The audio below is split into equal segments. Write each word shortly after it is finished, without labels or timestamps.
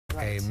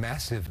Right. A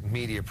massive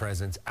media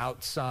presence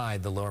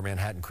outside the Lower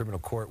Manhattan Criminal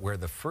Court, where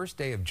the first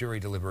day of jury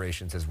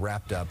deliberations has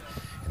wrapped up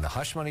in the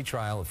hush money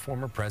trial of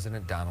former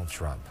President Donald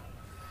Trump.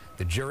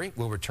 The jury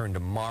will return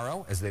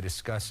tomorrow as they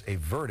discuss a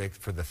verdict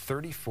for the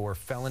 34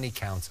 felony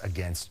counts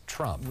against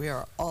Trump. We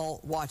are all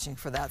watching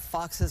for that.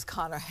 Fox's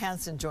Connor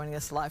Hansen joining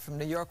us live from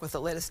New York with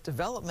the latest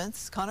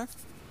developments. Connor?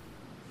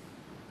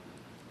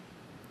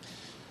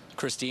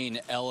 Christine,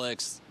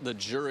 Alex, the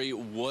jury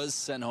was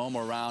sent home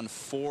around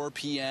 4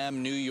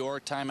 p.m. New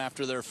York time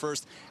after their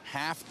first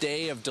half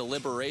day of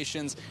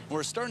deliberations.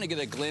 We're starting to get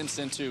a glimpse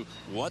into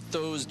what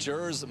those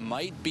jurors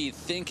might be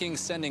thinking,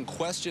 sending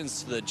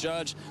questions to the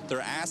judge. They're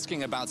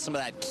asking about some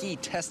of that key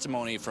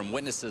testimony from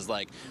witnesses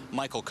like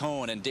Michael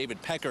Cohen and David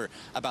Pecker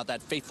about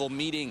that fateful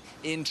meeting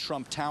in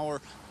Trump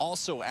Tower.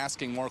 Also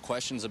asking more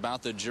questions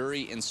about the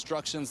jury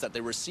instructions that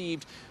they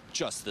received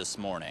just this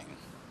morning.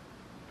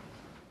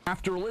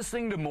 After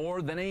listening to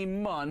more than a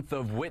month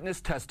of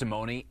witness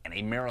testimony and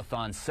a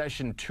marathon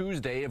session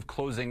Tuesday of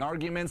closing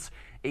arguments,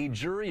 a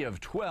jury of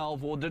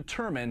 12 will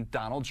determine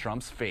Donald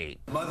Trump's fate.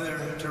 Mother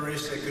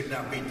Teresa could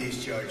not beat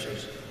these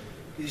charges.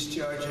 These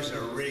charges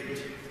are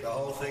rigged. The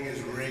whole thing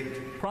is rigged.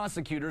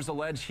 Prosecutors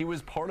allege he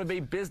was part of a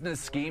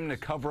business scheme to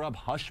cover up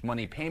hush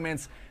money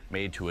payments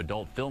made to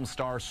adult film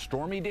star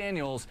Stormy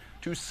Daniels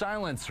to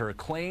silence her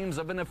claims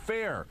of an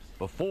affair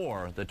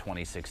before the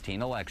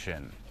 2016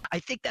 election. I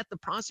think that the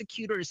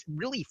prosecutors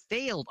really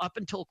failed up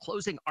until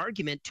closing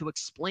argument to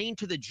explain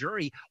to the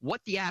jury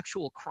what the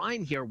actual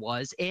crime here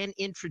was and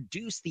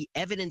introduce the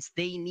evidence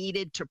they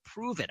needed to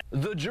prove it.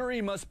 The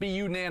jury must be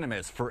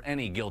unanimous for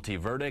any guilty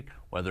verdict,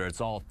 whether it's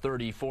all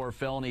 34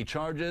 felony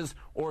charges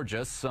or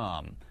just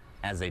some.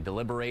 As they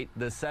deliberate,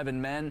 the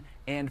 7 men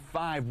and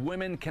 5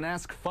 women can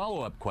ask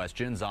follow-up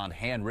questions on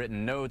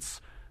handwritten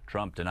notes.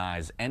 Trump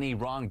denies any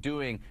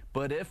wrongdoing,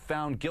 but if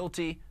found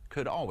guilty,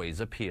 could always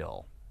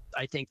appeal.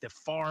 I think the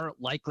far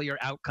likelier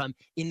outcome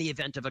in the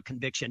event of a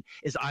conviction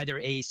is either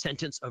a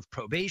sentence of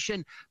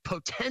probation,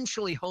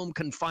 potentially home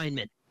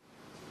confinement.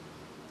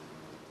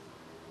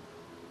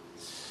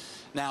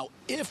 Now,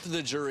 if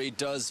the jury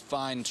does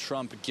find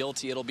Trump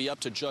guilty, it'll be up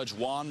to Judge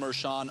Juan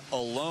Merchan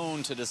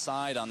alone to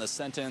decide on the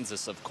sentence.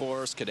 This, of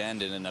course, could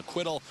end in an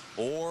acquittal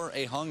or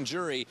a hung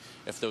jury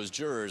if those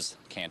jurors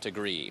can't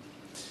agree.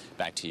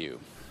 Back to you.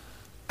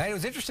 And it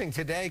was interesting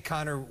today,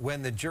 Connor,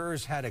 when the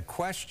jurors had a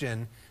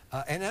question,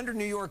 and under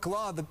New York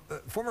law, the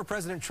former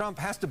President Trump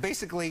has to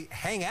basically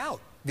hang out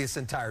this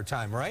entire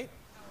time, right?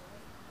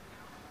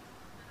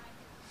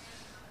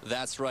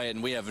 That's right,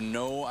 and we have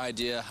no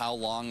idea how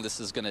long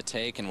this is going to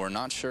take, and we're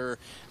not sure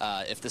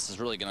if this is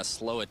really going to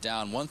slow it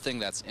down. One thing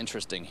that's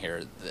interesting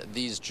here,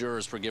 these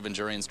jurors were given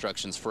jury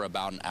instructions for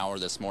about an hour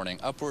this morning,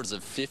 upwards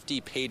of 50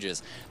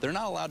 pages. They're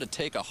not allowed to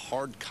take a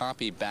hard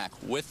copy back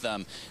with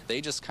them. They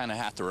just kind of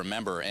have to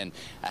remember, and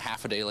a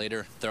half a day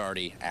later, they're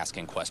already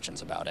asking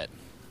questions about it.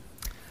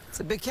 It's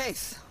a big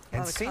case.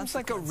 And seems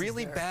like a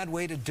really bad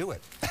way to do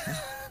it.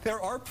 There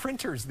are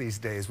printers these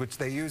days, which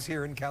they use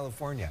here in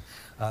California,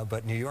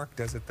 but New York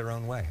does it their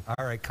own way.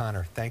 All right,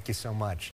 Connor, thank you so much.